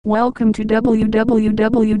Welcome to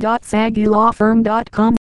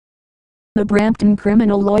www.saggylawfirm.com. The Brampton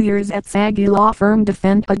criminal lawyers at Saggy Law Firm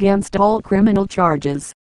defend against all criminal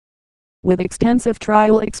charges. With extensive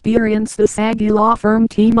trial experience, the Saggy Law Firm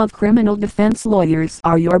team of criminal defense lawyers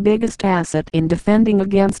are your biggest asset in defending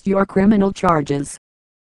against your criminal charges.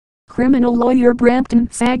 Criminal lawyer Brampton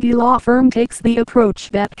Saggy Law Firm takes the approach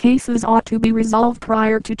that cases ought to be resolved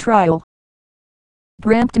prior to trial.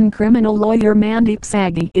 Brampton criminal lawyer Mandeep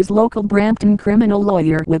Saggy is local Brampton criminal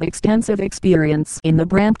lawyer with extensive experience in the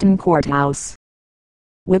Brampton courthouse.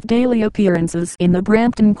 With daily appearances in the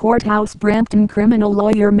Brampton courthouse, Brampton criminal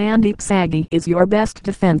lawyer Mandeep Saggy is your best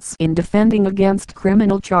defense in defending against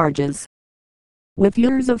criminal charges. With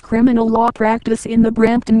years of criminal law practice in the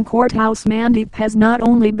Brampton courthouse, Mandeep has not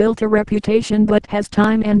only built a reputation but has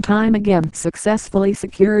time and time again successfully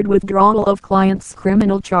secured withdrawal of clients'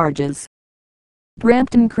 criminal charges.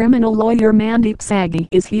 Brampton criminal lawyer Mandeep Saggy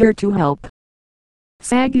is here to help.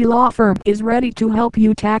 Saggy Law Firm is ready to help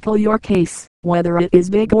you tackle your case, whether it is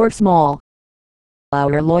big or small.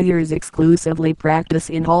 Our lawyers exclusively practice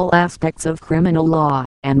in all aspects of criminal law,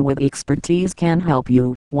 and with expertise can help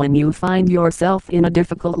you when you find yourself in a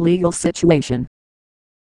difficult legal situation.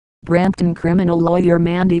 Brampton criminal lawyer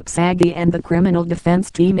Mandeep Saggy and the criminal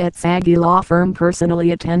defense team at Saggy Law Firm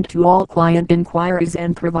personally attend to all client inquiries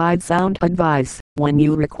and provide sound advice when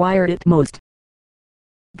you require it most.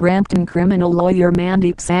 Brampton criminal lawyer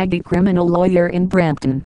Mandeep Saggy, criminal lawyer in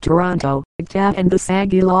Brampton, Toronto, Canada, and the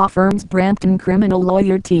Saggy Law Firm's Brampton criminal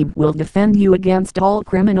lawyer team will defend you against all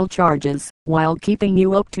criminal charges, while keeping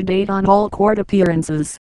you up to date on all court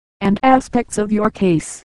appearances and aspects of your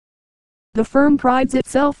case. The firm prides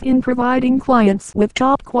itself in providing clients with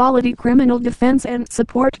top-quality criminal defense and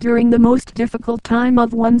support during the most difficult time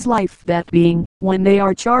of one's life, that being, when they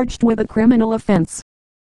are charged with a criminal offense.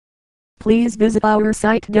 Please visit our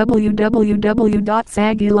site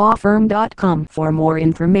www.saggylawfirm.com for more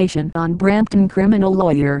information on Brampton criminal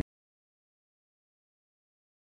lawyer.